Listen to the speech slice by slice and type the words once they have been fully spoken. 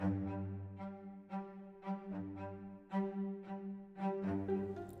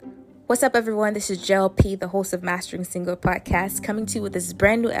What's up, everyone? This is JLP, the host of Mastering Single Podcast, coming to you with this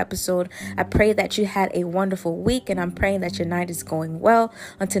brand new episode. I pray that you had a wonderful week, and I'm praying that your night is going well.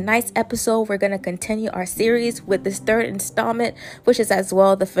 On tonight's episode, we're going to continue our series with this third installment, which is as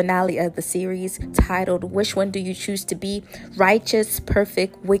well the finale of the series, titled, Which One Do You Choose to Be? Righteous,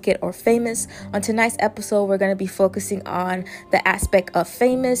 Perfect, Wicked, or Famous? On tonight's episode, we're going to be focusing on the aspect of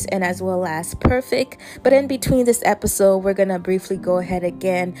famous and as well as perfect. But in between this episode, we're going to briefly go ahead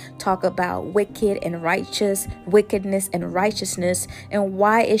again, talk about wicked and righteous, wickedness and righteousness, and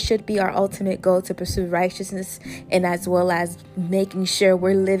why it should be our ultimate goal to pursue righteousness, and as well as making sure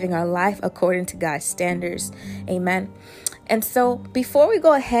we're living our life according to God's standards. Amen. And so before we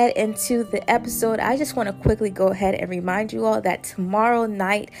go ahead into the episode, I just want to quickly go ahead and remind you all that tomorrow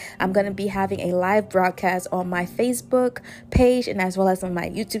night, I'm going to be having a live broadcast on my Facebook page and as well as on my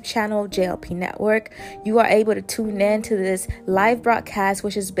YouTube channel, JLP Network. You are able to tune in to this live broadcast,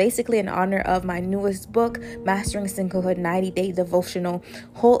 which is basically in honor of my newest book, Mastering Singlehood 90-Day Devotional,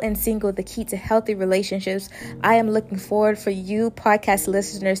 Whole and Single, the Key to Healthy Relationships. I am looking forward for you podcast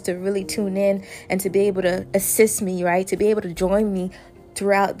listeners to really tune in and to be able to assist me, right? To be able to join me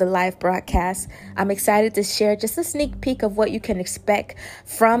throughout the live broadcast. I'm excited to share just a sneak peek of what you can expect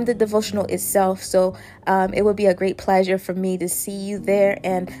from the devotional itself. So it would be a great pleasure for me to see you there.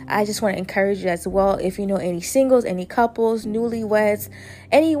 And I just want to encourage you as well, if you know any singles, any couples, newlyweds,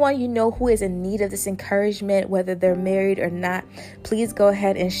 anyone you know who is in need of this encouragement, whether they're married or not, please go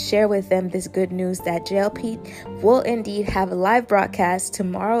ahead and share with them this good news that JLP will indeed have a live broadcast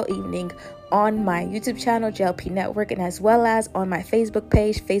tomorrow evening on my YouTube channel, JLP Network, and as well as on my Facebook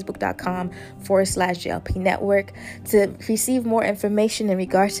page, facebook.com/JLP Network. To receive more information in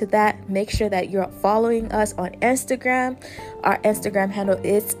regards to that, make sure that you're following us on Instagram. Our Instagram handle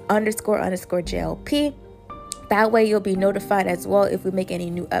is __JLP. That way you'll be notified as well if we make any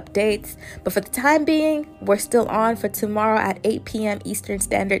new updates. But for the time being, we're still on for tomorrow at 8 p.m. Eastern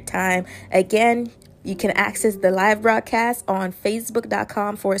Standard Time. Again, you can access the live broadcast on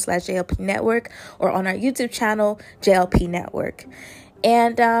facebook.com/JLP Network or on our YouTube channel, JLP Network.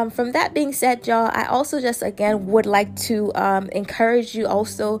 And from that being said, y'all, I also just again would like to encourage you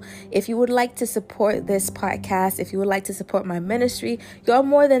also, if you would like to support this podcast, if you would like to support my ministry, you are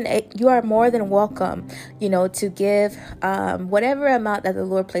more than welcome, to give whatever amount that the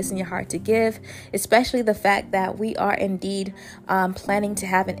Lord placed in your heart to give, especially the fact that we are indeed planning to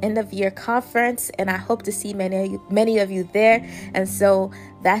have an end of year conference, and I hope to see many of you there. And so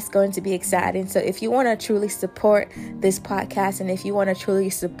that's going to be exciting. So if you want to truly support this podcast, and if you want to truly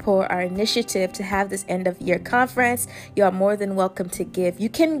support our initiative to have this end of year conference, you are more than welcome to give. You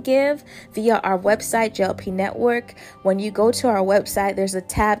can give via our website, JLP Network. When you go to our website, there's a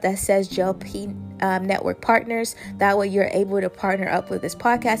tab that says JLP Network Partners. That way you're able to partner up with this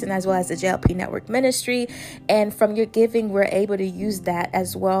podcast and as well as the JLP Network ministry. And from your giving, we're able to use that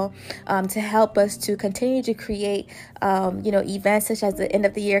as well to help us to continue to create events such as the end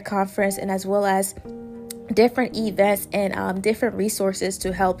of the year conference, and as well as different events and different resources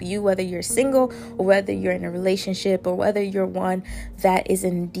to help you, whether you're single or whether you're in a relationship or whether you're one that is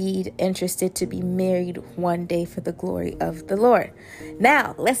indeed interested to be married one day for the glory of the Lord.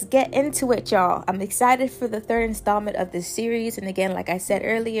 Now, let's get into it, y'all. I'm excited for the third installment of this series. And again, like I said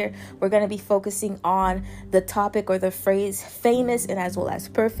earlier, we're going to be focusing on the topic or the phrase famous and as well as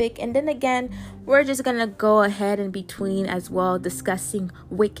perfect. And then again, we're just going to go ahead in between as well, discussing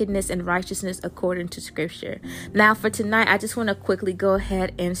wickedness and righteousness according to Scripture. Now for tonight, I just want to quickly go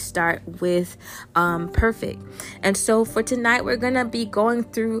ahead and start with perfect. And so for tonight, we're going to be going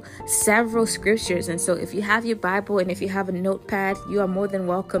through several scriptures. And so if you have your Bible and if you have a notepad, you are more than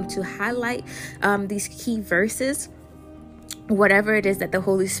welcome to highlight these key verses, whatever it is that the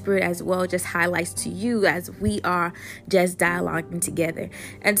Holy Spirit as well just highlights to you as we are just dialoguing together.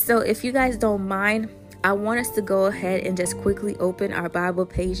 And so if you guys don't mind, I want us to go ahead and just quickly open our Bible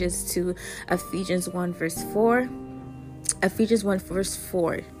pages to Ephesians 1 verse 4. Ephesians 1 verse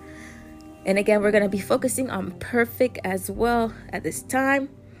 4. And again, we're going to be focusing on perfect as well at this time.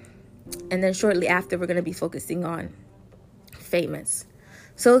 And then shortly after, we're going to be focusing on famous.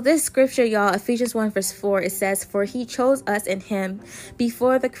 So this scripture, y'all, Ephesians 1 verse 4, it says, "For he chose us in him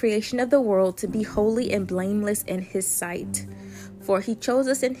before the creation of the world to be holy and blameless in his sight." For he chose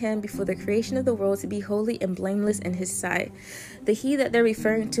us in him before the creation of the world to be holy and blameless in his sight. The he that they're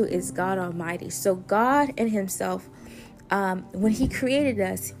referring to is God Almighty. So God in himself when he created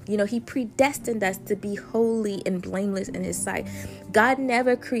us, he predestined us to be holy and blameless in his sight. God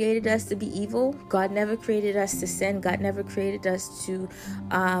never created us to be evil. God never created us to sin. God never created us to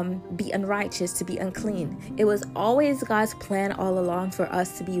be unrighteous, to be unclean. It was always God's plan all along for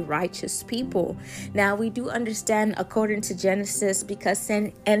us to be righteous people. Now, we do understand, according to Genesis, because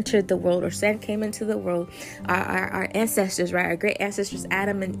sin entered the world, or sin came into the world, our ancestors, right, our great ancestors,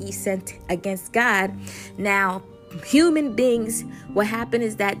 Adam and Eve, sinned against God. Now, human beings, what happened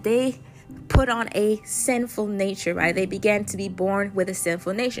is that they put on a sinful nature, right? They began to be born with a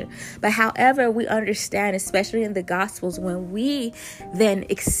sinful nature. But however, we understand, especially in the Gospels, when we then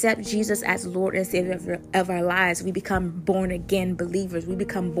accept Jesus as Lord and Savior of our lives, we become born again believers. We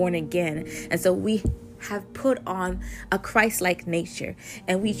become born again. And so we have put on a Christ-like nature,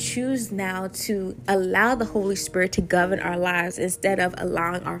 and we choose now to allow the Holy Spirit to govern our lives instead of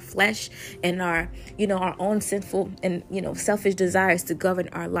allowing our flesh and our own sinful and selfish desires to govern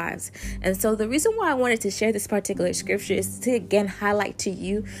our lives. And so the reason why I wanted to share this particular scripture is to again highlight to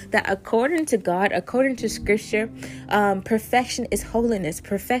you that according to God, according to scripture, perfection is holiness,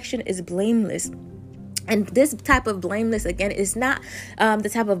 perfection is blameless. And this type of blameless, again, is not the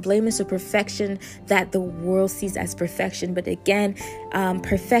type of blameless or perfection that the world sees as perfection. But again,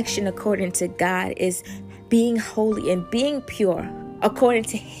 perfection according to God is being holy and being pure according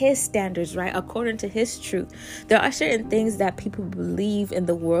to his standards, right? According to his truth. There are certain things that people believe in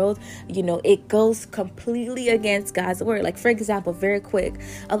the world, it goes completely against God's word. Like, for example, very quick,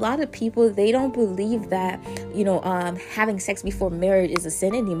 a lot of people, they don't believe that, having sex before marriage is a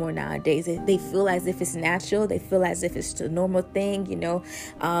sin anymore nowadays. They feel as if it's natural. They feel as if it's a normal thing,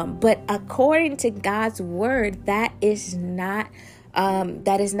 but according to God's word, that is not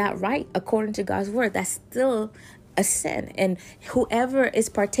right. According to God's word, that's still a sin. And whoever is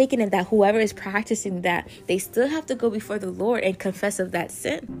partaking in that, whoever is practicing that, they still have to go before the Lord and confess of that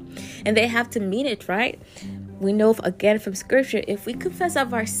sin. And they have to mean it, right? We know, again, from scripture, if we confess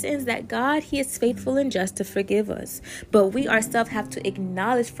of our sins, that God, he is faithful and just to forgive us. But we ourselves have to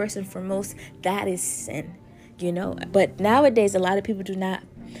acknowledge first and foremost that is sin, But nowadays, a lot of people do not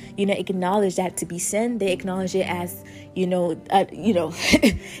acknowledge that to be sin. They acknowledge it as, it's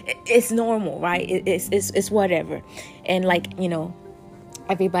normal, right? It's whatever. And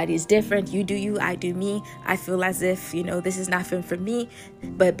everybody is different. You do you, I do me. I feel as if, this is not sin for me,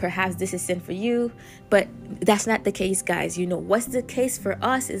 but perhaps this is sin for you. But that's not the case, guys. What's the case for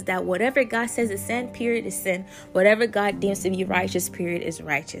us is that whatever God says is sin, period, is sin. Whatever God deems to be righteous, period, is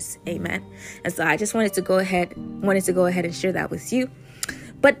righteous. Amen. And so I just wanted to go ahead and share that with you.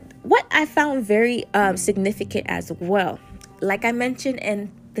 But what I found very significant as well, like I mentioned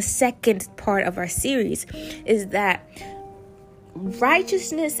in the second part of our series, is that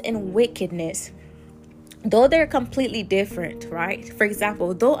righteousness and wickedness, though they're completely different, right? For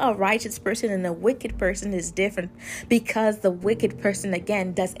example, though a righteous person and a wicked person is different, because the wicked person,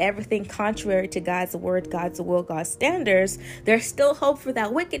 again, does everything contrary to God's word, God's will, God's standards, there's still hope for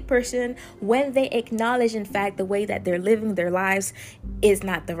that wicked person when they acknowledge, in fact, the way that they're living their lives is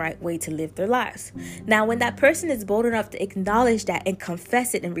not the right way to live their lives. Now, when that person is bold enough to acknowledge that and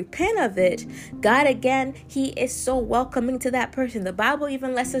confess it and repent of it, God, again, he is so welcoming to that person. The Bible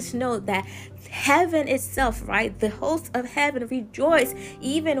even lets us know that heaven itself, right? The hosts of heaven rejoice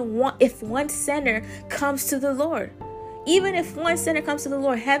if one sinner comes to the Lord. Even if one sinner comes to the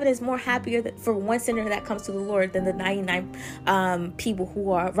Lord, heaven is more happier for one sinner that comes to the Lord than the 99 people who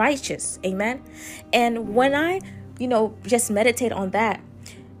are righteous. Amen. And when I, just meditate on that,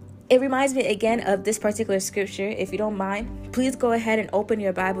 it reminds me again of this particular scripture. If you don't mind, please go ahead and open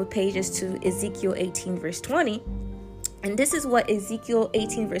your Bible pages to Ezekiel 18 verse 20. And this is what Ezekiel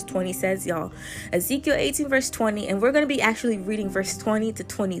 18 verse 20 says, y'all. Ezekiel 18 verse 20, and we're going to be actually reading verse 20 to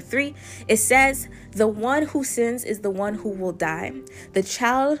 23. It says, "The one who sins is the one who will die. The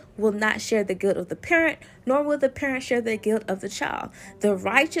child will not share the guilt of the parent, nor will the parent share the guilt of the child. The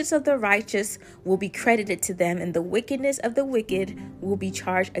righteous of the righteous will be credited to them, and the wickedness of the wicked will be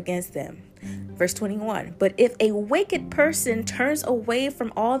charged against them." Verse 21, "But if a wicked person turns away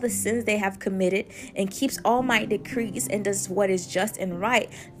from all the sins they have committed and keeps all my decrees and does what is just and right,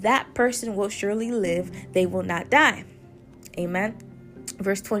 that person will surely live. They will not die." Amen.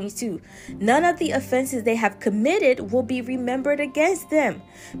 Verse 22, "None of the offenses they have committed will be remembered against them.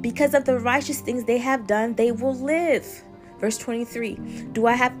 Because of the righteous things they have done, they will live." Verse 23, do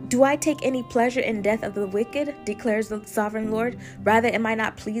I take any pleasure in death of the wicked, declares the sovereign Lord? Rather, am I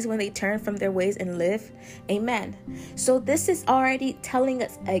not pleased when they turn from their ways and live? Amen. So this is already telling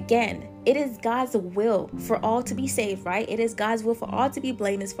us again, it is God's will for all to be saved, right? It is God's will for all to be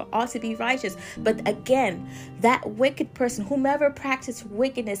blameless, for all to be righteous. But again, that wicked person, whomever practices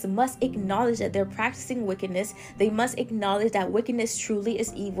wickedness, must acknowledge that they're practicing wickedness. They must acknowledge that wickedness truly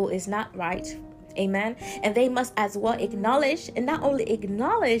is evil, is not right. Amen. And they must as well acknowledge, and not only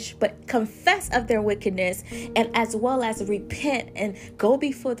acknowledge, but confess of their wickedness, and as well as repent and go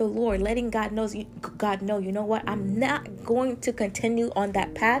before the Lord, letting God know, you know what, I'm not going to continue on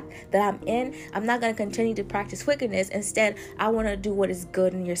that path that I'm in. I'm not going to continue to practice wickedness. Instead, I want to do what is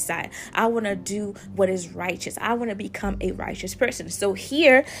good in your sight. I want to do what is righteous. I want to become a righteous person. So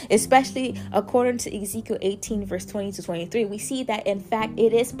here, especially according to Ezekiel 18, verse 20 to 23, we see that in fact,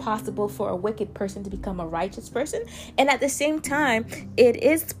 it is possible for a wicked person to become a righteous person, and at the same time it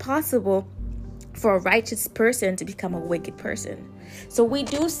is possible for a righteous person to become a wicked person. So we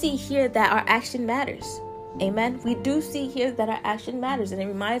do see here that our action matters. Amen. We do see here that our action matters, and it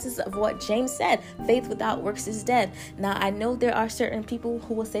reminds us of what James said, faith without works is dead. Now I know there are certain people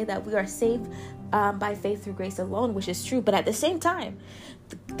who will say that we are saved by faith through grace alone, which is true, but at the same time,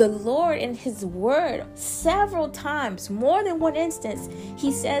 the Lord in his word several times, more than one instance,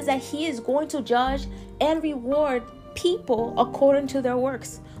 he says that he is going to judge and reward people according to their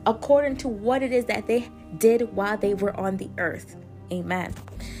works, according to what it is that they did while they were on the earth. Amen.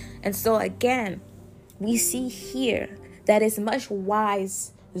 And so again, we see here that it's much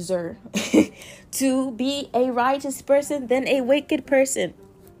wiser to be a righteous person than a wicked person.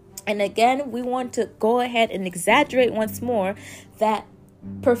 And again, we want to go ahead and exaggerate once more that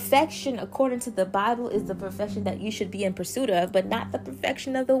perfection, according to the Bible, is the perfection that you should be in pursuit of, but not the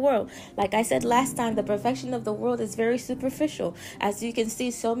perfection of the world. Like I said last time, the perfection of the world is very superficial. As you can see,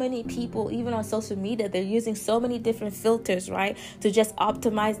 so many people, even on social media, they're using so many different filters, right, to just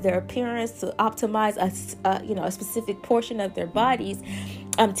optimize their appearance, to optimize a specific portion of their bodies,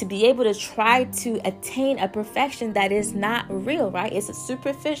 to be able to try to attain a perfection that is not real, right? It's a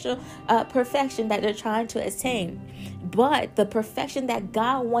superficial perfection that they're trying to attain. But the perfection that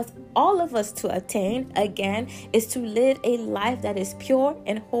God wants all of us to attain, again, is to live a life that is pure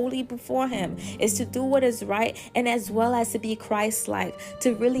and holy before him, is to do what is right, and as well as to be Christ-like,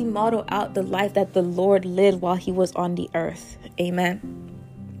 to really model out the life that the Lord lived while he was on the earth. Amen.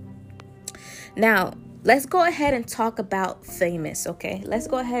 Now, let's go ahead and talk about famous, okay? Let's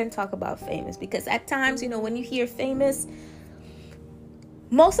go ahead and talk about famous, because at times, when you hear famous,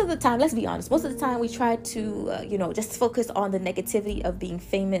 most of the time, let's be honest, most of the time we try to, just focus on the negativity of being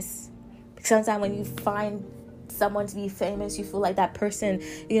famous. Sometimes when you find someone to be famous, you feel like that person,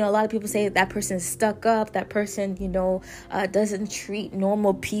 a lot of people say that person is stuck up, that person, doesn't treat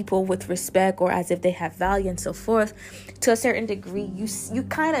normal people with respect or as if they have value and so forth. To a certain degree, you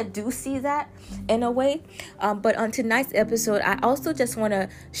kind of do see that in a way. But on tonight's episode, I also just want to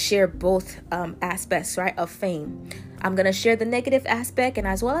share both aspects, right, of fame. I'm going to share the negative aspect, and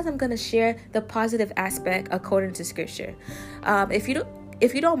as well as I'm going to share the positive aspect according to scripture. If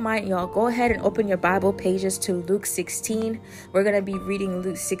you don't mind, y'all, go ahead and open your Bible pages to Luke 16. We're going to be reading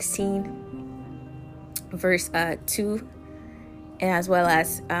Luke 16, verse 2, and as well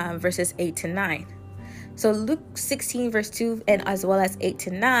as verses 8 to 9. So Luke 16, verse 2, and as well as 8 to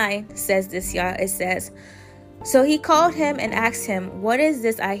 9 says this, y'all. It says, "So he called him and asked him, 'What is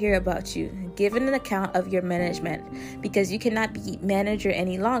this I hear about you? Give an account of your management, because you cannot be manager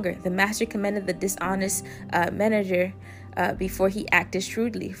any longer.' The master commended the dishonest manager before he acted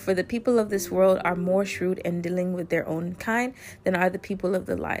shrewdly. For the people of this world are more shrewd in dealing with their own kind than are the people of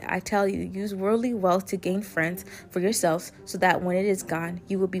the light. I tell you, use worldly wealth to gain friends for yourselves, so that when it is gone,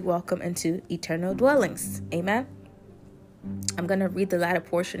 you will be welcomed into eternal dwellings." Amen. I'm going to read the latter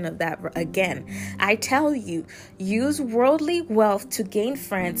portion of that again. "I tell you, use worldly wealth to gain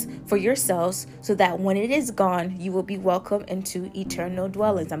friends for yourselves, so that when it is gone, you will be welcomed into eternal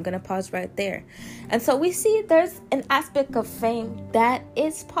dwellings." I'm going to pause right there. And so we see there's an aspect of fame that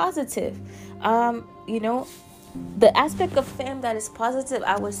is positive. The aspect of fame that is positive,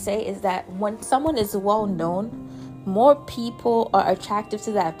 I would say, is that when someone is well known, more people are attracted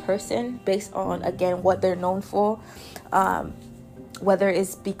to that person based on, again, what they're known for. Whether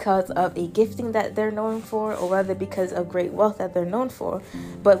it's because of a gifting that they're known for, or whether because of great wealth that they're known for.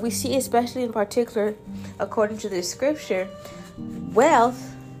 But we see, especially in particular, according to the scripture,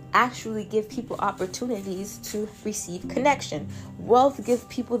 wealth actually give people opportunities to receive connection. Wealth gives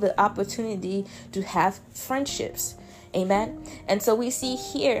people the opportunity to have friendships. Amen. And so we see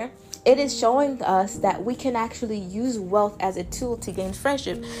here it is showing us that we can actually use wealth as a tool to gain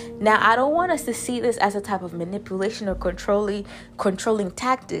friendship. Now, I don't want us to see this as a type of manipulation or controlling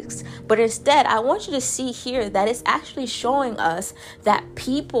tactics, but instead, I want you to see here that it's actually showing us that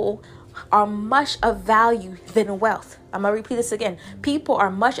people are much of value than wealth. I'm going to repeat this again. People are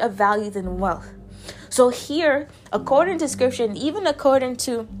much of value than wealth. So here, according to scripture, and even according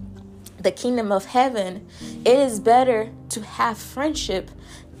to the kingdom of heaven, it is better to have friendship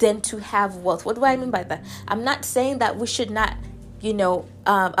than to have wealth. What do I mean by that? I'm not saying that we should not,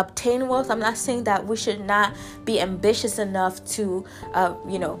 obtain wealth. I'm not saying that we should not be ambitious enough to,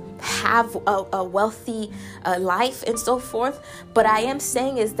 have a wealthy life and so forth. But I am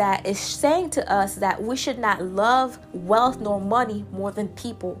saying is that it's saying to us that we should not love wealth nor money more than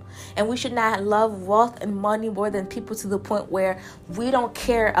people. And we should not love wealth and money more than people to the point where we don't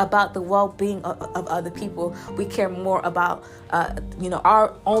care about the well-being of other people. We care more about,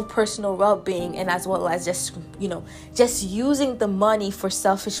 our own personal well-being, and as well as just using the money for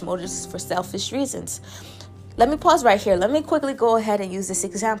selfish motives, for selfish reasons. Let me pause right here. Let me quickly go ahead and use this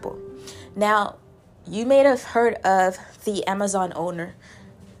example. Now, you may have heard of the Amazon owner,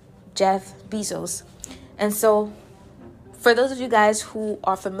 Jeff Bezos. And so, for those of you guys who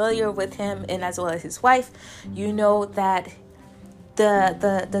are familiar with him and as well as his wife, you know that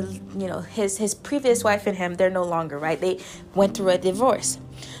his previous wife and him, they're no longer, right? They went through a divorce.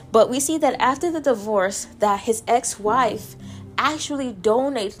 But we see that after the divorce, that his ex-wife actually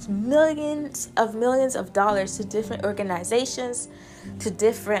donates millions of dollars to different organizations, to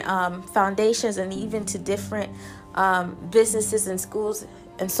different foundations, and even to different businesses and schools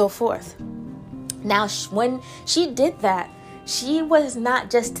and so forth. Now, when she did that, she was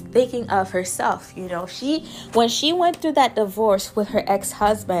not just thinking of herself. When she went through that divorce with her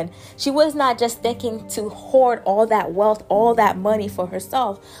ex-husband, she was not just thinking to hoard all that wealth, all that money for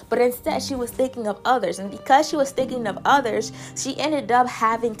herself, but instead she was thinking of others. And because she was thinking of others, she ended up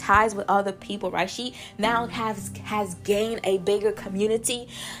having ties with other people, right? She now has gained a bigger community.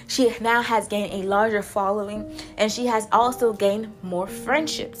 She now has gained a larger following, and she has also gained more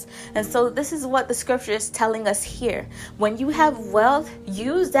friendships. And so this is what the scripture is telling us here. When you have wealth,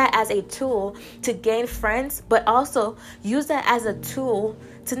 use that as a tool to gain friends, but also use that as a tool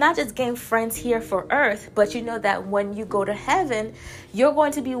to not just gain friends here for earth, but you know that when you go to heaven, you're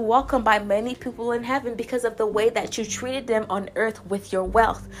going to be welcomed by many people in heaven because of the way that you treated them on earth with your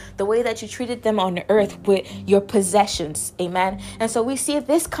wealth, the way that you treated them on earth with your possessions. Amen. And so we see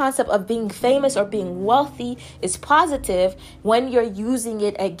this concept of being famous or being wealthy is positive when you're using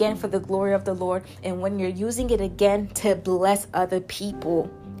it again for the glory of the Lord, and when you're using it again to bless other people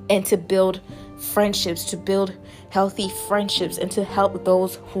and to build friendships, to build healthy friendships, and to help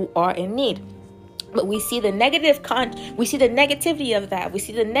those who are in need. But we see the we see the negativity of that. We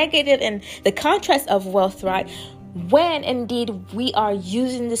see the negative and the contrast of wealth, right? When indeed we are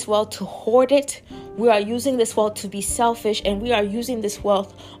using this wealth to hoard it, we are using this wealth to be selfish, and we are using this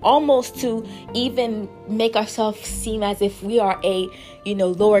wealth almost to even make ourselves seem as if we are a,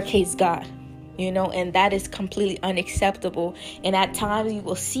 lowercase God. And that is completely unacceptable. And at times you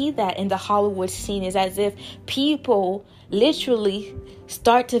will see that in the Hollywood scene, is as if people literally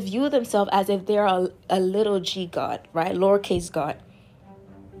start to view themselves as if they're a little g God, right? Lowercase God.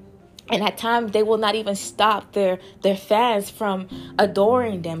 And at times they will not even stop their fans from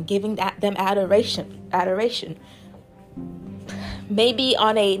adoring them, giving them adoration. Maybe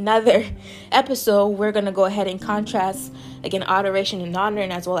on another episode, we're going to go ahead and contrast, again, adoration and honor,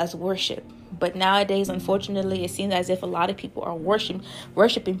 and as well as worship. But nowadays, unfortunately, it seems as if a lot of people are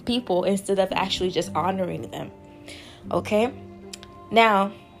worshiping people instead of actually just honoring them. Okay?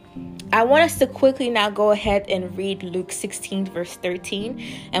 Now, I want us to quickly now go ahead and read Luke 16, verse 13.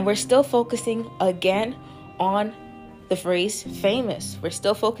 And we're still focusing again on the phrase famous. We're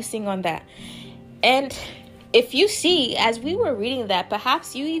still focusing on that. And if you see, as we were reading that,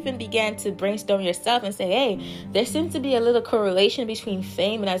 perhaps you even began to brainstorm yourself and say, hey, there seems to be a little correlation between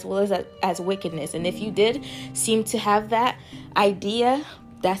fame and as well as wickedness. And if you did seem to have that idea,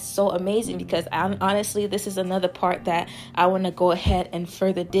 that's so amazing, because honestly, this is another part that I want to go ahead and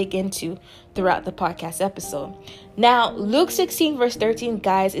further dig into throughout the podcast episode. Now, Luke 16, verse 13,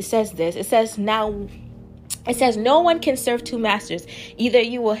 guys, it says this. It says, now It says, no one can serve two masters. Either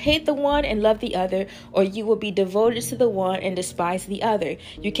you will hate the one and love the other, or you will be devoted to the one and despise the other.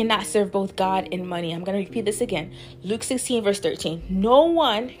 You cannot serve both God and money. I'm going to repeat this again. Luke 16, verse 13. No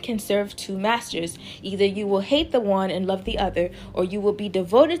one can serve two masters. Either you will hate the one and love the other, or you will be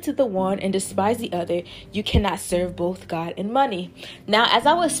devoted to the one and despise the other. You cannot serve both God and money. Now, as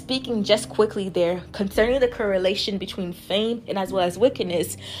I was speaking just quickly there concerning the correlation between fame and as well as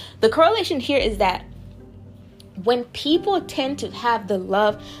wickedness, the correlation here is that when people tend to have the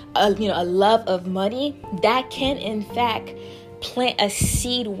love, a love of money, that can in fact plant a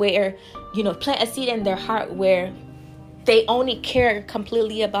seed in their heart where they only care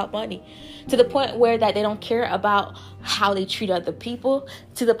completely about money, to the point where that they don't care about how they treat other people,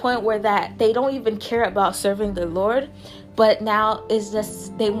 to the point where that they don't even care about serving the Lord, but now it's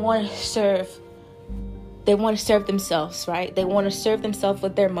just they want to serve themselves, right? They want to serve themselves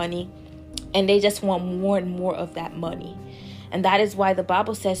with their money. And they just want more and more of that money. And that is why the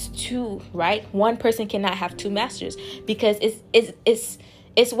Bible says two, right? One person cannot have two masters, because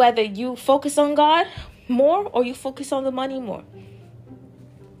it's whether you focus on God more or you focus on the money more.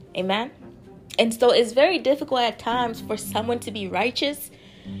 Amen. And so it's very difficult at times for someone to be righteous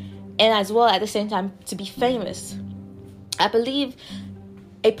and as well at the same time to be famous. I believe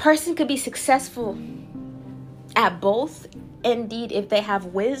a person could be successful at both, indeed, if they have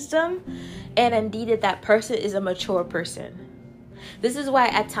wisdom, and indeed if that person is a mature person. This is why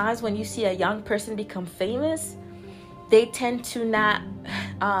at times when you see a young person become famous, they tend to not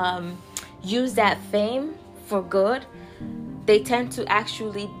use that fame for good. They tend to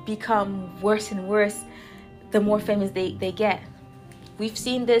actually become worse and worse the more famous they get. We've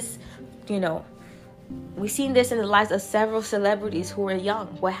seen this, we've seen this in the lives of several celebrities who were young.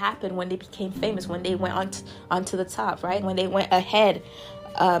 What happened when they became famous, when they went onto the top, right? When they went ahead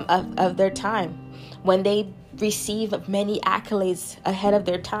of their time, when they received many accolades ahead of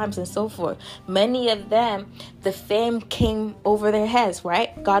their times and so forth. Many of them, the fame came over their heads,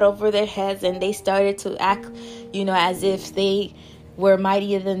 right? Got over their heads, and they started to act, as if they were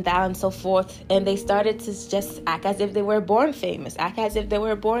mightier than thou and so forth. And they started to just act as if they were born famous, act as if they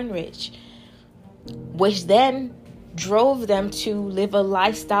were born rich, which then drove them to live a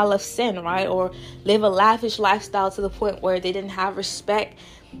lifestyle of sin, right? Or live a lavish lifestyle to the point where they didn't have respect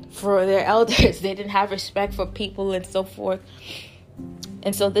for their elders. They didn't have respect for people and so forth.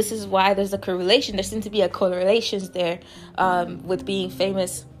 And so this is why there's a correlation. There seems to be a correlation there with being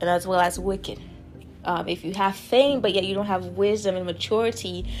famous and as well as wicked. If you have fame, but yet you don't have wisdom and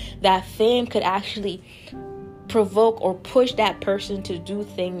maturity, that fame could actually provoke or push that person to do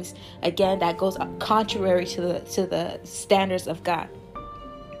things, again, that goes contrary to the standards of God.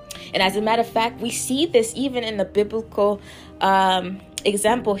 And as a matter of fact, we see this even in the biblical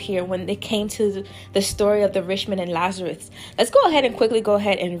example here when they came to the story of the rich man and Lazarus. Let's go ahead and quickly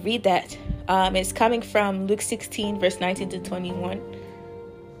read that. It's coming from Luke 16, verse 19 to 21.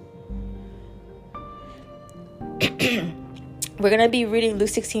 We're going to be reading Luke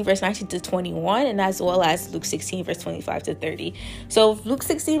 16, verse 19 to 21, and as well as Luke 16, verse 25 to 30. So Luke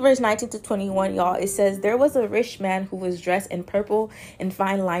 16, verse 19 to 21, y'all, it says, there was a rich man who was dressed in purple and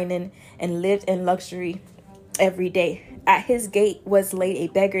fine linen and lived in luxury every day. At his gate was laid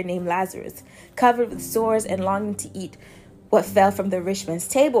a beggar named Lazarus, covered with sores and longing to eat what fell from the rich man's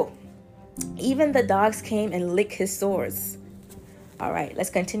table. Even the dogs came and licked his sores. All right,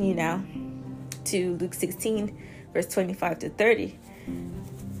 let's continue now to Luke 16, verse 25 to 30.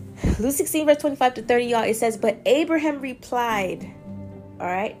 Luke 16, verse 25 to 30, y'all, it says, but Abraham replied. All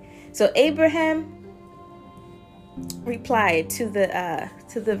right. So Abraham replied to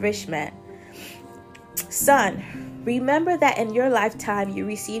the rich man, son, remember that in your lifetime you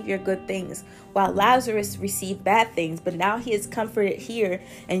received your good things, while Lazarus received bad things, but now he is comforted here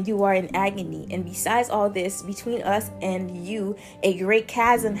and you are in agony. And besides all this, between us and you, a great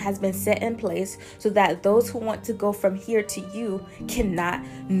chasm has been set in place, so that those who want to go from here to you cannot,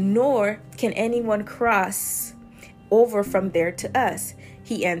 nor can anyone cross over from there to us.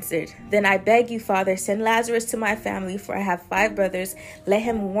 He answered, then I beg you, Father, send Lazarus to my family, for I have 5 brothers. Let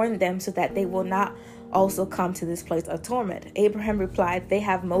him warn them so that they will not also come to this place of torment. Abraham replied, they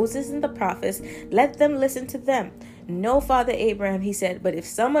have Moses and the prophets. Let them listen to them. No, Father Abraham, he said, but if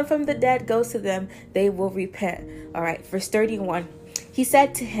someone from the dead goes to them, they will repent. All right, verse 31. He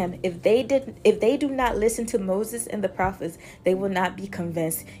said to him, if they do not listen to Moses and the prophets, they will not be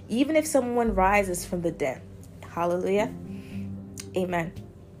convinced, even if someone rises from the dead. Hallelujah. Amen.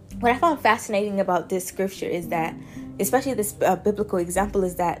 What I found fascinating about this scripture is that especially this biblical example,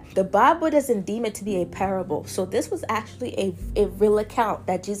 is that the Bible doesn't deem it to be a parable. So this was actually a real account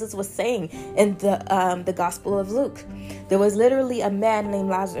that Jesus was saying in the Gospel of Luke. There was literally a man named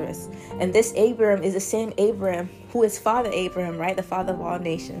Lazarus, and this Abraham is the same Abraham who is Father Abraham, right? The father of all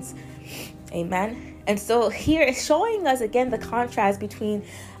nations. Amen. And so here it's showing us again the contrast between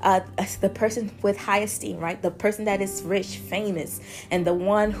the person with high esteem, right? The person that is rich, famous, and the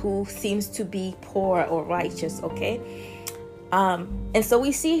one who seems to be poor or righteous, okay? And so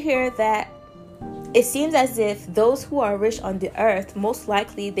we see here that it seems as if those who are rich on the earth, most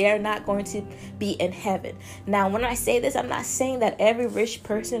likely they are not going to be in heaven. Now, when I say this, I'm not saying that every rich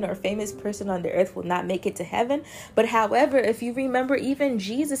person or famous person on the earth will not make it to heaven. But however, if you remember, even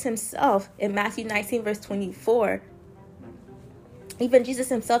Jesus himself in Matthew 19, verse 24,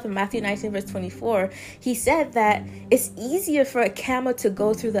 he said that it's easier for a camel to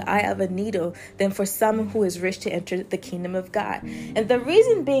go through the eye of a needle than for someone who is rich to enter the kingdom of God. And the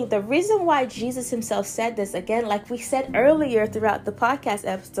reason why Jesus himself said this, again, like we said earlier throughout the podcast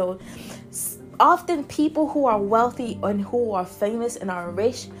episode, often people who are wealthy and who are famous and are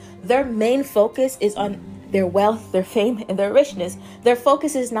rich, their main focus is on their wealth, their fame, and their richness. Their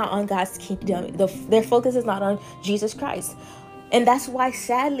focus is not on God's kingdom. Their focus is not on Jesus Christ. And that's why,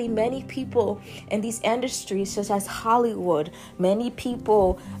 sadly, many people in these industries, such as Hollywood, many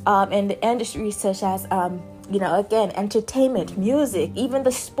people in the industries such as, again, entertainment, music, even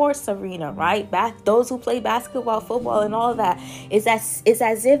the sports arena, right? Those who play basketball, football, and all that, it's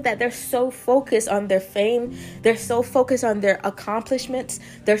as if that they're so focused on their fame, they're so focused on their accomplishments,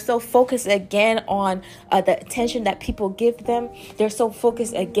 they're so focused again on the attention that people give them, they're so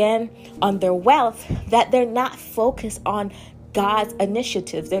focused again on their wealth that they're not focused on God's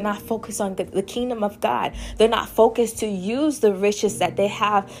initiatives. They're not focused on the kingdom of God. They're not focused to use the riches that they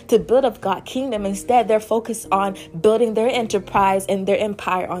have to build up God's kingdom. Instead, they're focused on building their enterprise and their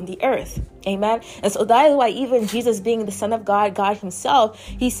empire on the earth. Amen. And so that is why even Jesus, being the Son of God, God himself,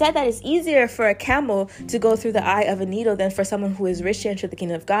 he said that it's easier for a camel to go through the eye of a needle than for someone who is rich to enter the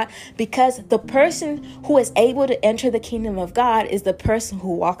kingdom of God, because the person who is able to enter the kingdom of God is the person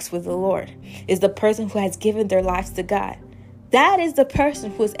who walks with the Lord, is the person who has given their lives to God. That is the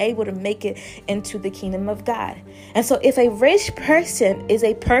person who is able to make it into the kingdom of God. And so if a rich person is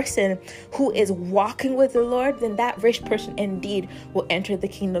a person who is walking with the Lord, then that rich person indeed will enter the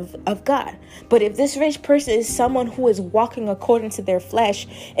kingdom of God. But if this rich person is someone who is walking according to their flesh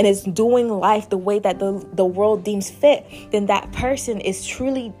and is doing life the way that the world deems fit, then that person is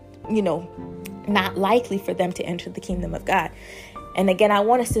truly, not likely for them to enter the kingdom of God. And again, I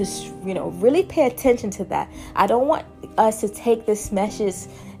want us to, really pay attention to that. I don't want us to take this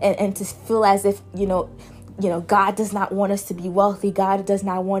message and to feel as if, God does not want us to be wealthy. God does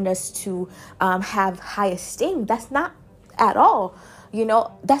not want us to have high esteem. That's not at all.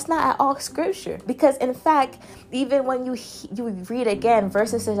 That's not at all scripture. Because in fact, even when you read again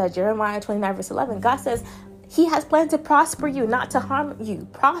verses such as Jeremiah 29 verse 11, God says, He has planned to prosper you, not to harm you.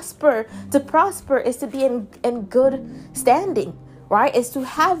 To prosper is to be in good standing. Right? It's to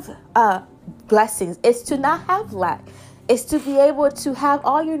have blessings. It's to not have lack. It's to be able to have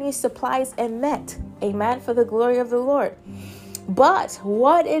all your needs supplied and met. Amen. For the glory of the Lord. But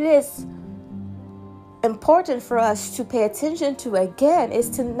what it is important for us to pay attention to again is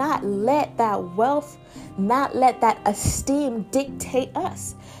to not let that wealth, not let that esteem dictate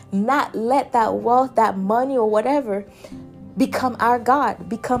us. Not let that wealth, that money or whatever become our God,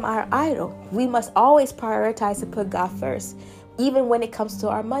 become our idol. We must always prioritize to put God first. Even when it comes to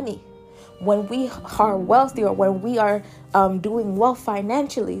our money, when we are wealthy or when we are doing well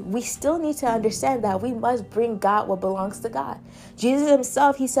financially, we still need to understand that we must bring God what belongs to God. Jesus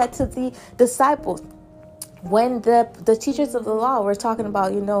himself, he said to the disciples, when the teachers of the law were talking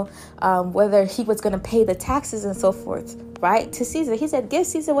about, whether he was going to pay the taxes and so forth, right, to Caesar, he said, give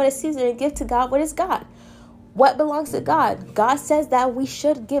Caesar what is Caesar and give to God what is God. What belongs to God? God says that we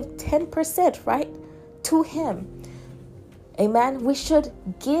should give 10%, right, to him. Amen. We should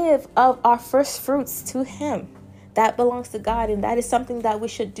give of our first fruits to him. That belongs to God. And that is something that we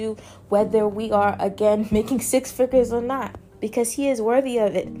should do whether we are, again, making six figures or not, because he is worthy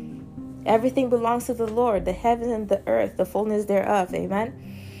of it. Everything belongs to the Lord, the heaven and the earth, the fullness thereof. Amen.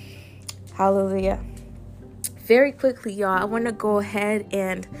 Hallelujah. Very quickly, y'all, I want to go ahead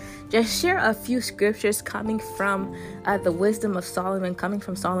and just share a few scriptures coming from the wisdom of Solomon, coming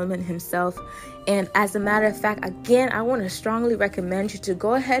from Solomon himself. And as a matter of fact, again, I want to strongly recommend you to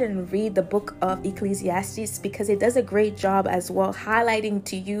go ahead and read the book of Ecclesiastes, because it does a great job as well, highlighting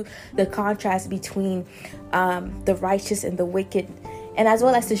to you the contrast between the righteous and the wicked, and as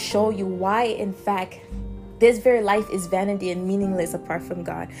well as to show you why, in fact, this very life is vanity and meaningless apart from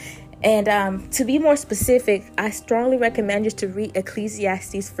God. And to be more specific, I strongly recommend you to read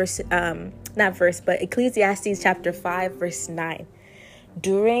Ecclesiastes Ecclesiastes chapter 5, verse 9.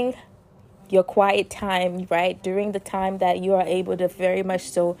 During your quiet time, right? During the time that you are able to very much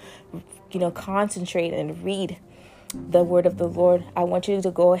so, concentrate and read the word of the Lord, I want you to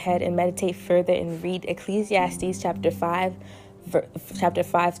go ahead and meditate further and read Ecclesiastes chapter 5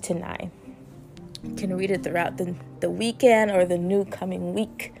 to 9. You can read it throughout the weekend or the new coming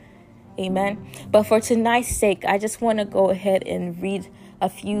week. Amen. But for tonight's sake, I just want to go ahead and read a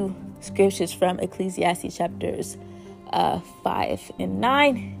few scriptures from Ecclesiastes chapters 5 and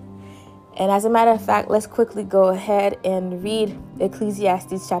 9. And as a matter of fact, let's quickly go ahead and read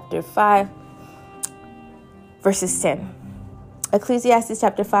Ecclesiastes chapter 5, verses 10. Ecclesiastes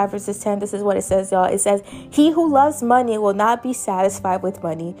chapter 5, verses 10, this is what it says, y'all. It says, "He who loves money will not be satisfied with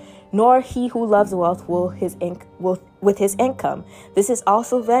money, nor he who loves wealth with his income. This is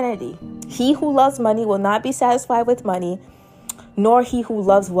also vanity. He who loves money will not be satisfied with money, nor he who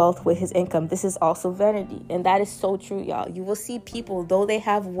loves wealth with his income. This is also vanity." And that is so true, y'all. You will see people, though they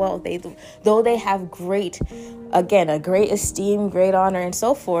have wealth, though they have a great esteem, great honor, and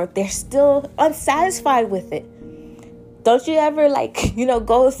so forth, they're still unsatisfied with it. Don't you ever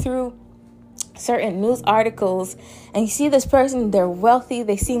go through certain news articles and you see this person, they're wealthy,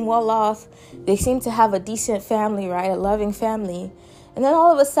 they seem well off, they seem to have a decent family, right? A loving family. And then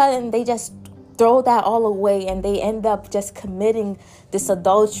all of a sudden they just throw that all away and they end up just committing this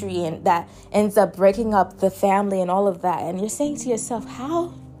adultery, and that ends up breaking up the family and all of that. And you're saying to yourself,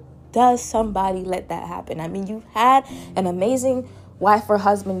 how does somebody let that happen? I mean, you had an amazing wife or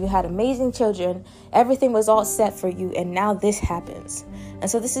husband, you had amazing children, everything was all set for you, and now this happens. And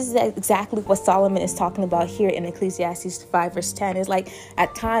so this is exactly what Solomon is talking about here in Ecclesiastes 5 verse 10. It's like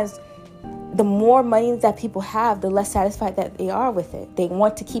at times, the more money that people have, the less satisfied that they are with it. They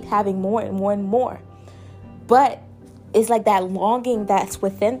want to keep having more and more and more. But it's like that longing that's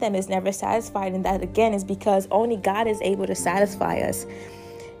within them is never satisfied. And that, again, is because only God is able to satisfy us.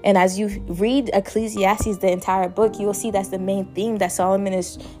 And as you read Ecclesiastes, the entire book, you will see that's the main theme that Solomon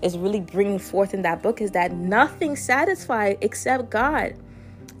is really bringing forth in that book, is that nothing satisfied except God.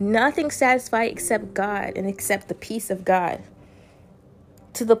 Nothing satisfied except God and except the peace of God.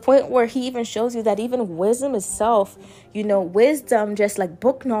 To the point where he even shows you that even wisdom itself, wisdom, just like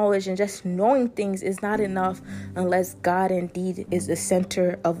book knowledge and just knowing things, is not enough unless God indeed is the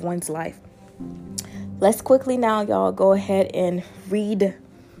center of one's life. Let's quickly now, y'all, go ahead and read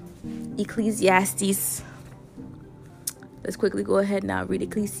Ecclesiastes. Let's quickly go ahead now, read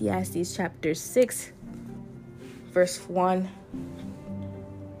Ecclesiastes chapter 6, verse 1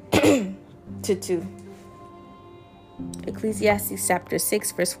 to 2. Ecclesiastes chapter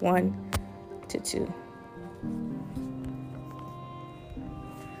 6, verse 1 to 2.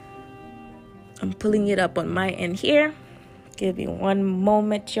 I'm pulling it up on my end here. Give me one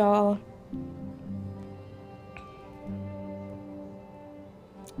moment, y'all.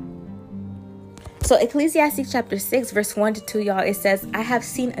 So Ecclesiastes chapter 6, verse 1 to 2, y'all, it says, "I have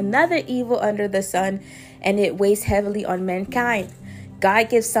seen another evil under the sun, and it weighs heavily on mankind. God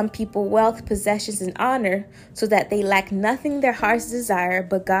gives some people wealth, possessions, and honor so that they lack nothing their hearts desire,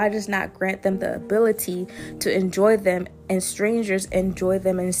 but God does not grant them the ability to enjoy them, and strangers enjoy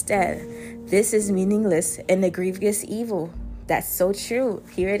them instead. This is meaningless and a grievous evil." That's so true.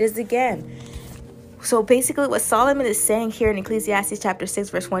 Here it is again. So basically what Solomon is saying here in Ecclesiastes chapter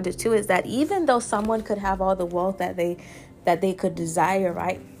 6, verse 1 to 2 is that even though someone could have all the wealth that they could desire,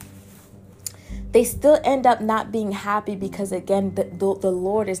 right? They still end up not being happy because, again, the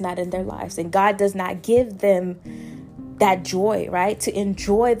Lord is not in their lives, and God does not give them that joy, right? To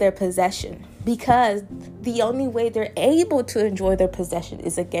enjoy their possession, because the only way they're able to enjoy their possession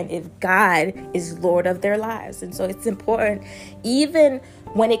is, again, if God is Lord of their lives. And so it's important, even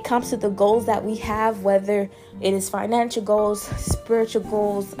when it comes to the goals that we have, whether it is financial goals, spiritual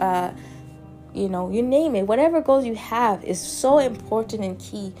goals, you name it, whatever goals you have, is so important and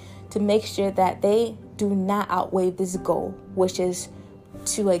key to make sure that they do not outweigh this goal, which is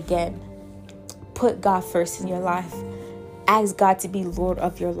to, again, put God first in your life. Ask God to be Lord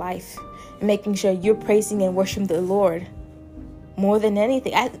of your life, and making sure you're praising and worshiping the Lord more than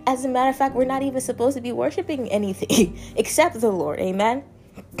anything. As a matter of fact, we're not even supposed to be worshiping anything except the Lord. Amen.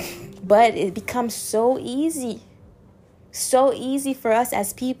 But it becomes so easy for us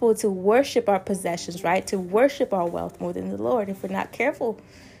as people to worship our possessions, right? To worship our wealth more than the Lord if we're not careful.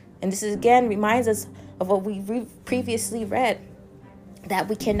 And this is, again, reminds us of what we previously read. that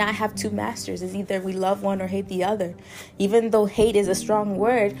we cannot have two masters. It's either we love one or hate the other. Even though hate is a strong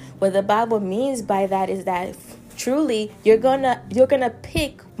word, what the Bible means by that is that truly you're gonna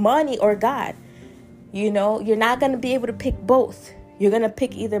pick money or God. You're not gonna be able to pick both. You're gonna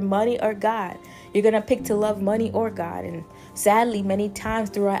pick either money or God. You're gonna pick to love money or God. And sadly, many times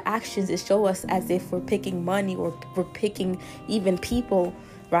through our actions, it shows us as if we're picking money, or we're picking even people,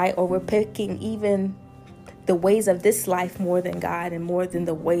 right? Or we're picking even the ways of this life more than God and more than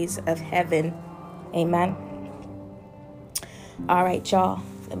the ways of heaven. Amen. All right, y'all.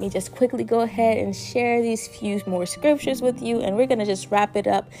 Let me just quickly go ahead and share these few more scriptures with you, and we're going to just wrap it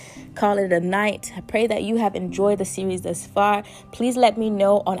up, call it a night. I pray that you have enjoyed the series thus far. Please let me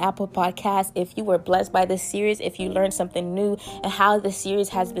know on Apple Podcasts if you were blessed by this series, if you learned something new, and how the series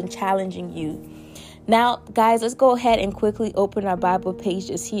has been challenging you. Now, guys, let's go ahead and quickly open our Bible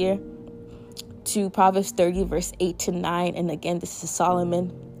pages here to Proverbs 30, verse 8 to 9. And again, this is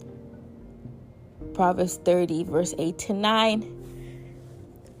Solomon. Proverbs 30, verse 8 to 9.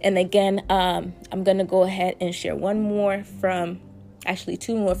 And again, I'm going to go ahead and share two more from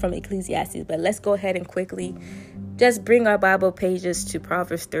Ecclesiastes. But let's go ahead and quickly just bring our Bible pages to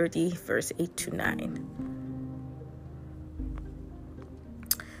Proverbs 30, verse 8 to 9.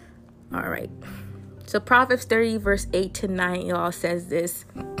 All right. So Proverbs 30, verse 8 to 9, y'all, says this.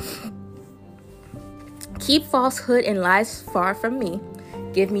 Keep falsehood and lies far from me.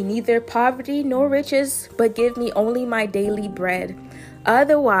 Give me neither poverty nor riches, but give me only my daily bread.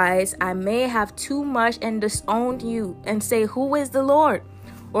 Otherwise, I may have too much and disown you and say, who is the Lord?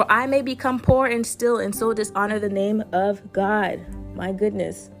 Or I may become poor and still and so dishonor the name of God. My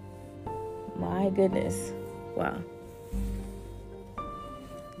goodness. Wow.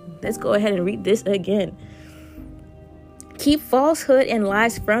 Let's go ahead and read this again. Keep falsehood and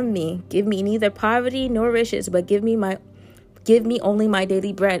lies from me. Give me neither poverty nor riches, but give me only my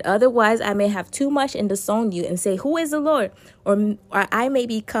daily bread. Otherwise, I may have too much and disown you and say, who is the Lord? Or I may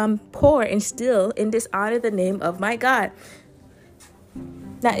become poor and still and dishonor the name of my God.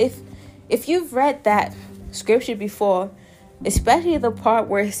 Now, if you've read that scripture before, especially the part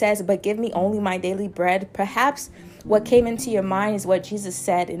where it says, but give me only my daily bread, perhaps what came into your mind is what Jesus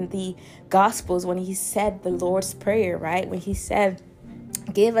said in the Gospels when he said the Lord's Prayer, right? When he said,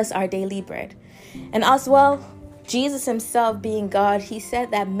 give us our daily bread. And as well, Jesus himself being God, he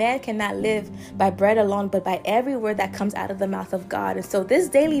said that man cannot live by bread alone, but by every word that comes out of the mouth of God. And so this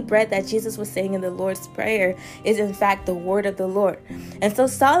daily bread that Jesus was saying in the Lord's Prayer is in fact the word of the Lord. And so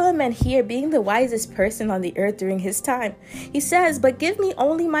Solomon here, being the wisest person on the earth during his time, he says, but give me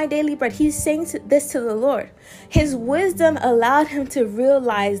only my daily bread. He's saying this to the Lord. His wisdom allowed him to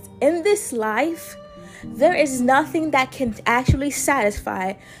realize in this life, there is nothing that can actually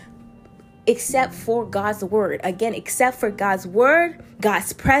satisfy except for God's word. Again, except for God's word,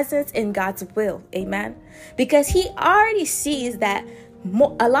 God's presence, and God's will. Amen. Because he already sees that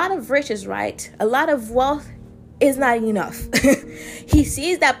a lot of riches, right? A lot of wealth is not enough. He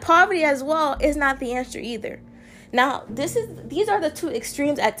sees that poverty as well is not the answer either. Now, these are the two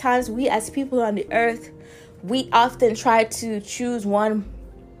extremes at times we as people on the earth, we often try to choose one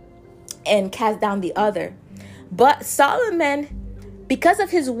and cast down the other. But Solomon, because of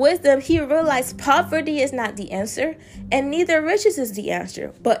his wisdom, he realized poverty is not the answer and neither riches is the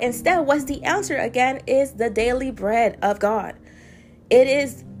answer. But instead, what's the answer again is the daily bread of God. It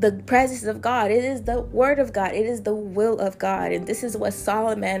is the presence of God. It is the word of God. It is the will of God. And this is what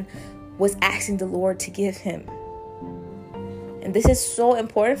Solomon was asking the Lord to give him. And this is so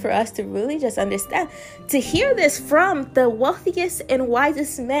important for us to really just understand. To hear this from the wealthiest and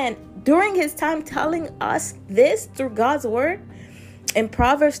wisest man during his time telling us this through God's word, in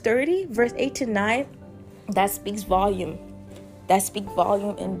Proverbs 30, verse 8 to 9, that speaks volume. That speaks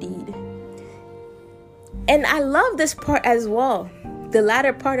volume indeed. And I love this part as well. The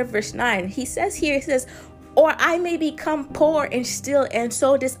latter part of verse 9. He says, or I may become poor and still and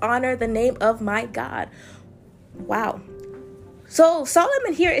so dishonor the name of my God. Wow. So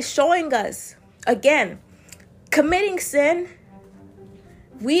Solomon here is showing us, again, committing sin.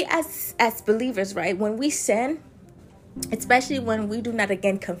 We as believers, right? When we sin, especially when we do not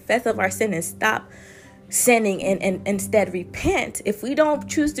again confess of our sin and stop sinning and instead repent, if we don't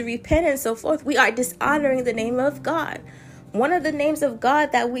choose to repent and so forth, we are dishonoring the name of God. One of the names of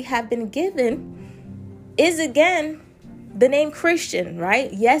God that we have been given is again the name Christian,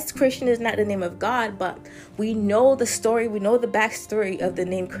 right? Yes, Christian is not the name of God, but we know the story, we know the backstory of the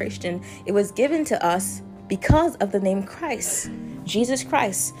name Christian. It was given to us because of the name Christ, Jesus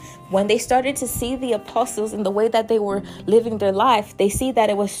Christ. When they started to see the apostles and the way that they were living their life, they see that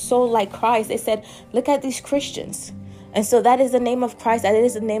it was so like Christ. They said, look at these Christians. And so that is the name of Christ. That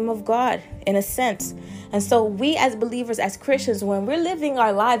is the name of God in a sense. And so we as believers, as Christians, when we're living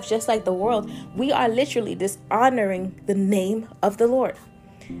our lives just like the world, we are literally dishonoring the name of the Lord.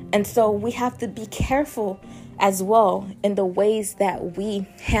 And so we have to be careful as well in the ways that we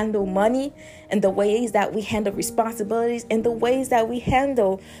handle money, and the ways that we handle responsibilities, and the ways that we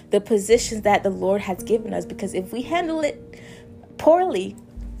handle the positions that the Lord has given us. Because if we handle it poorly,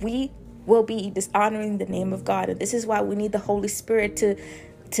 we will be dishonoring the name of God. And this is why we need the Holy Spirit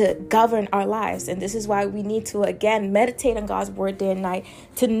to govern our lives. And this is why we need to, again, meditate on God's word day and night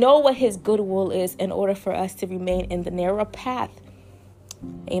to know what his good will is in order for us to remain in the narrow path.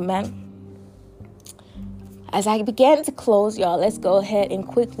 Amen. As I begin to close, y'all, let's go ahead and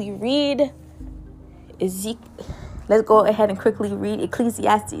quickly read Ecclesiastes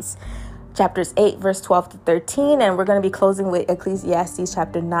chapters 8, verse 12 to 13. And we're going to be closing with Ecclesiastes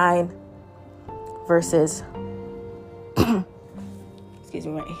chapter 9, verses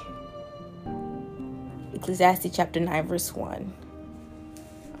Ecclesiastes chapter 9, verse 1.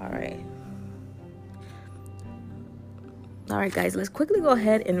 All right, guys, let's quickly go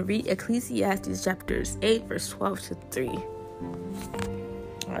ahead and read Ecclesiastes chapters 8, verse 12 to 3. All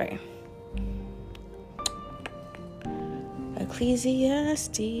right.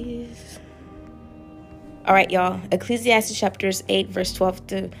 Ecclesiastes. All right, y'all. Ecclesiastes chapters 8, verse 12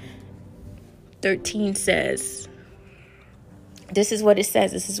 to 13 says, this is what it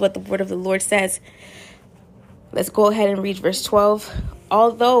says. This is what the word of the Lord says. Let's go ahead and read verse 12.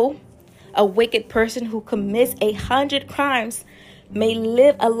 Although a wicked person who commits 100 crimes may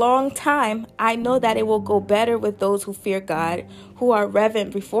live a long time, I know that it will go better with those who fear God, who are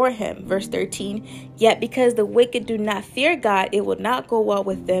reverent before him. Verse 13, yet because the wicked do not fear God, it will not go well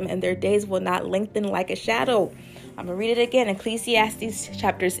with them, and their days will not lengthen like a shadow. I'm going to read it again. Ecclesiastes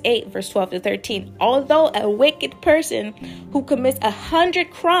chapters 8, verse 12 to 13. Although a wicked person who commits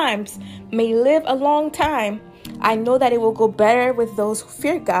 100 crimes may live a long time, I know that it will go better with those who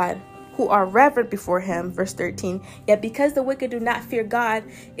fear God, who are reverent before him. Verse 13, yet because the wicked do not fear God,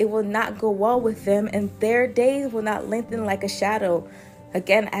 it will not go well with them, and their days will not lengthen like a shadow.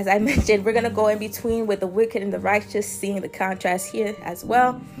 Again, as I mentioned, we're going to go in between with the wicked and the righteous, seeing the contrast here as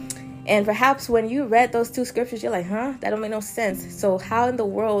well. And perhaps when you read those two scriptures, you're like, that don't make no sense. So how in the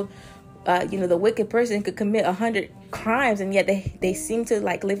world, the wicked person could commit 100 crimes and yet they seem to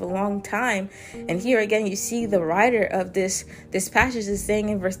like live a long time? And here again, you see the writer of this passage is saying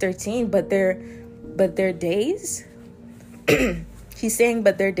in verse 13, but their days, he's saying,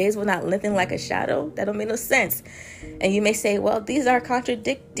 but their days will not lengthen like a shadow. That don't make no sense. And you may say, well, these are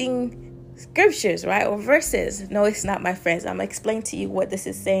contradicting scriptures, right? Or verses. No, it's not, my friends. I'm going to explain to you what this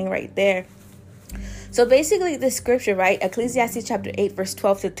is saying right there. So basically this scripture, right, Ecclesiastes chapter 8, verse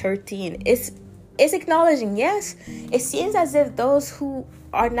 12 to 13, is acknowledging, yes, it seems as if those who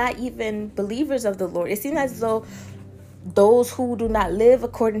are not even believers of the Lord, it seems as though those who do not live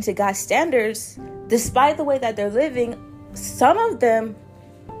according to God's standards, despite the way that they're living, some of them,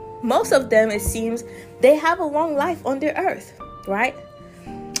 most of them, it seems, they have a long life on the earth, right?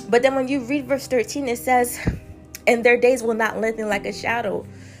 But then when you read verse 13, it says, and their days will not lengthen like a shadow.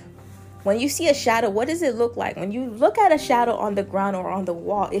 When you see a shadow, what does it look like? When you look at a shadow on the ground or on the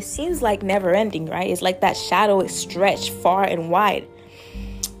wall, it seems like never ending, right? It's like that shadow is stretched far and wide.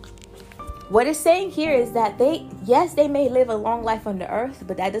 What it's saying here is that they may live a long life on the earth,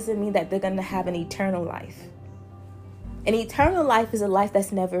 but that doesn't mean that they're going to have an eternal life. An eternal life is a life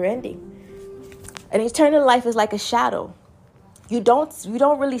that's never ending. An eternal life is like a shadow. You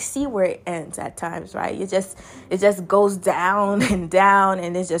don't really see where it ends at times, right? It just goes down and down,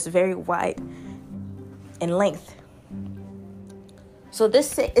 and it's just very wide in length. So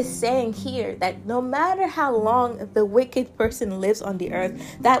this is saying here that no matter how long the wicked person lives on the earth,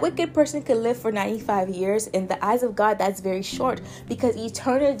 that wicked person could live for 95 years. In the eyes of God, that's very short, because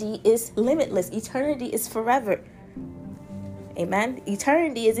eternity is limitless. Eternity is forever. Amen.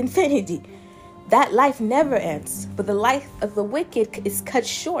 Eternity is infinity. That life never ends, but the life of the wicked is cut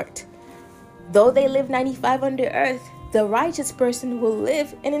short. Though they live 95 on the earth, the righteous person will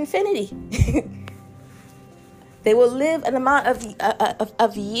live in infinity. They will live an amount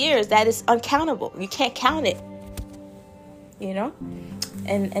of years that is uncountable. You can't count it,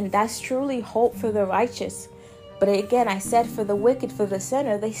 and that's truly hope for the righteous. But again, I said, for the wicked, for the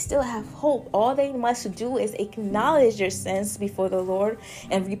sinner, they still have hope. All they must do is acknowledge their sins before the Lord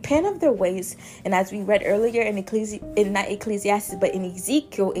and repent of their ways. And as we read earlier in not Ecclesiastes, but in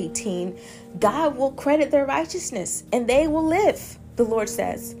Ezekiel 18, God will credit their righteousness and they will live, the Lord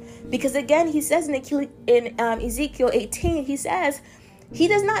says. Because again, he says in Ezekiel 18, he says, he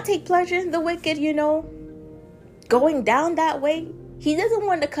does not take pleasure in the wicked, going down that way, he doesn't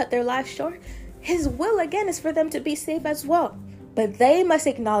want to cut their life short. His will, again, is for them to be safe as well. But they must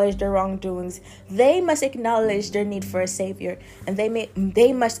acknowledge their wrongdoings. They must acknowledge their need for a savior. And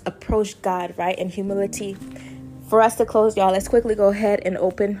they must approach God, right, in humility. For us to close, y'all, let's quickly go ahead and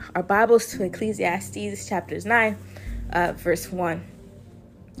open our Bibles to Ecclesiastes chapters 9, verse 1.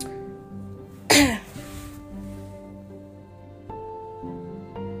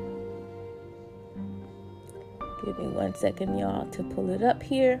 Give me 1 second, y'all, to pull it up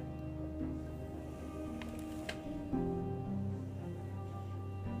here.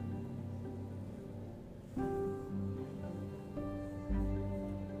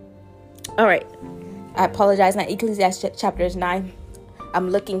 All right. I apologize. Not Ecclesiastes chapters 9.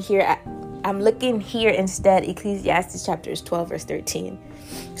 I'm looking here instead Ecclesiastes chapters 12 verse 13.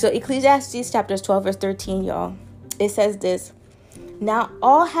 So Ecclesiastes chapters 12 verse 13, y'all. It says this: "Now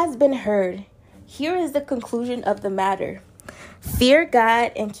all has been heard. Here is the conclusion of the matter. Fear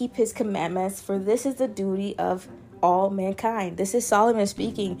God and keep his commandments, for this is the duty of all mankind." This is Solomon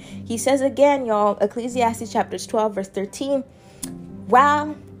speaking. He says again, y'all, Ecclesiastes chapters 12 verse 13.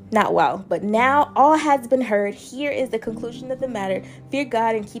 But now all has been heard. Here is the conclusion of the matter. Fear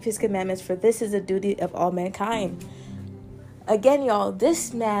God and keep his commandments, for this is the duty of all mankind. Again, y'all,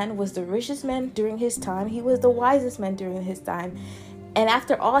 this man was the richest man during his time. He was the wisest man during his time. And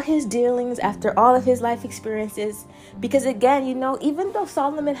after all his dealings, after all of his life experiences, because again, even though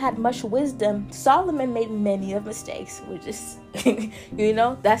Solomon had much wisdom, Solomon made many of mistakes, which is,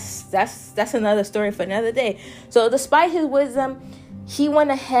 that's another story for another day. So despite his wisdom, he went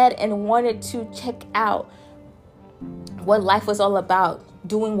ahead and wanted to check out what life was all about,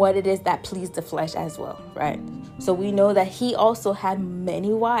 doing what it is that pleased the flesh as well, right? So we know that he also had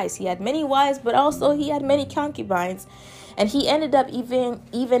many wives. He had many wives, but also he had many concubines. And he ended up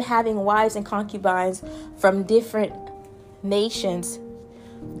even having wives and concubines from different nations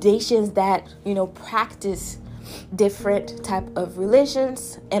that, practice different type of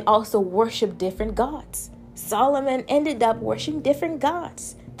religions and also worship different gods. Solomon ended up worshiping different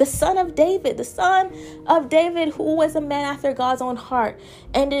gods. The son of David, who was a man after God's own heart,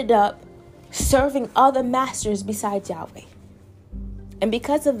 ended up serving other masters besides Yahweh. And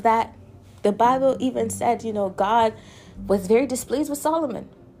because of that, the Bible even said, God was very displeased with Solomon.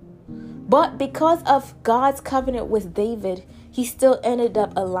 But because of God's covenant with David, he still ended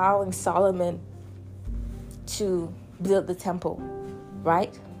up allowing Solomon to build the temple,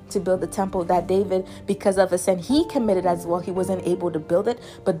 right? To build the temple that David, because of a sin he committed as well, he wasn't able to build it.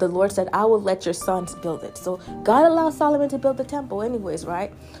 But the Lord said, "I will let your sons build it." So God allowed Solomon to build the temple anyways,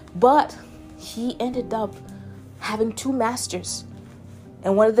 right? But he ended up having two masters.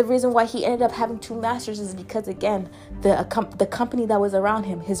 And one of the reasons why he ended up having two masters is because, again, the company that was around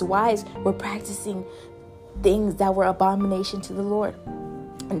him, his wives, were practicing things that were abomination to the Lord.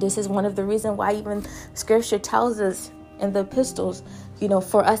 And this is one of the reasons why even scripture tells us in the epistles,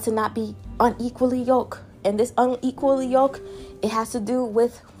 for us to not be unequally yoked. And this unequally yoke, it has to do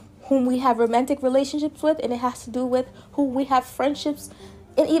with whom we have romantic relationships with, and it has to do with who we have friendships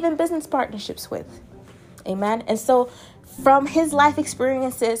and even business partnerships with. Amen. And so from his life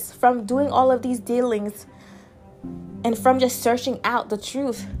experiences, from doing all of these dealings, and from just searching out the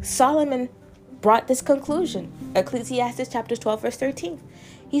truth, Solomon brought this conclusion. Ecclesiastes chapter 12 verse 13.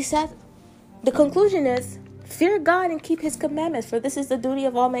 He said, the conclusion is, fear God and keep his commandments, for this is the duty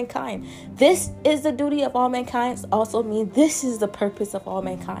of all mankind. This is the duty of all mankind also means this is the purpose of all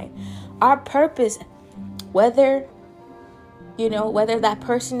mankind. Our purpose, whether that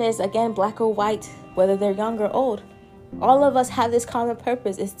person is, again, black or white, whether they're young or old, all of us have this common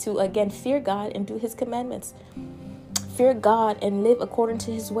purpose, is to, again, fear God and do his commandments. Fear God and live according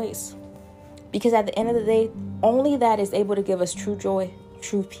to his ways. Because at the end of the day, only that is able to give us true joy,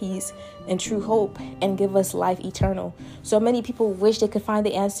 true peace, and true hope, and give us life eternal. So many people wish they could find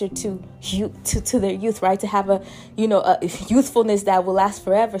the answer to their youth, right? To have a youthfulness that will last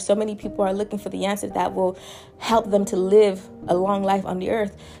forever. So many people are looking for the answer that will help them to live a long life on the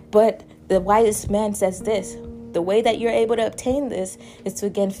earth. But the wisest man says this: the way that you're able to obtain this is to,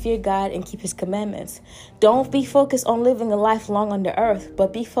 again, fear God and keep his commandments. Don't be focused on living a life long on the earth,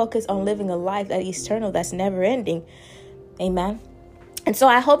 but be focused on living a life that is eternal, that's never ending. Amen. And so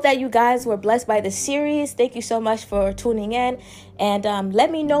I hope that you guys were blessed by this series. Thank you so much for tuning in. And let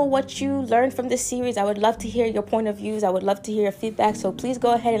me know what you learned from this series. I would love to hear your point of views. I would love to hear your feedback. So please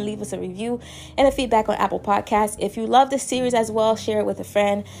go ahead and leave us a review and a feedback on Apple Podcasts. If you love this series as well, share it with a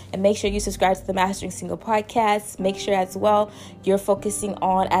friend. And make sure you subscribe to the Mastering Single podcast. Make sure as well you're focusing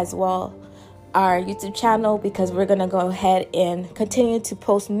on as well our YouTube channel, because we're going to go ahead and continue to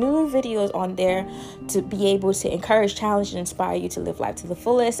post new videos on there to be able to encourage, challenge, and inspire you to live life to the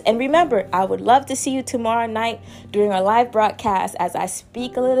fullest. And remember, I would love to see you tomorrow night during our live broadcast as I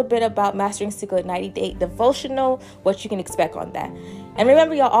speak a little bit about Mastering Single 90-Day Devotional, what you can expect on that. And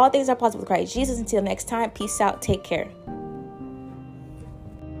remember, y'all, all things are possible with Christ Jesus. Until next time, peace out. Take care.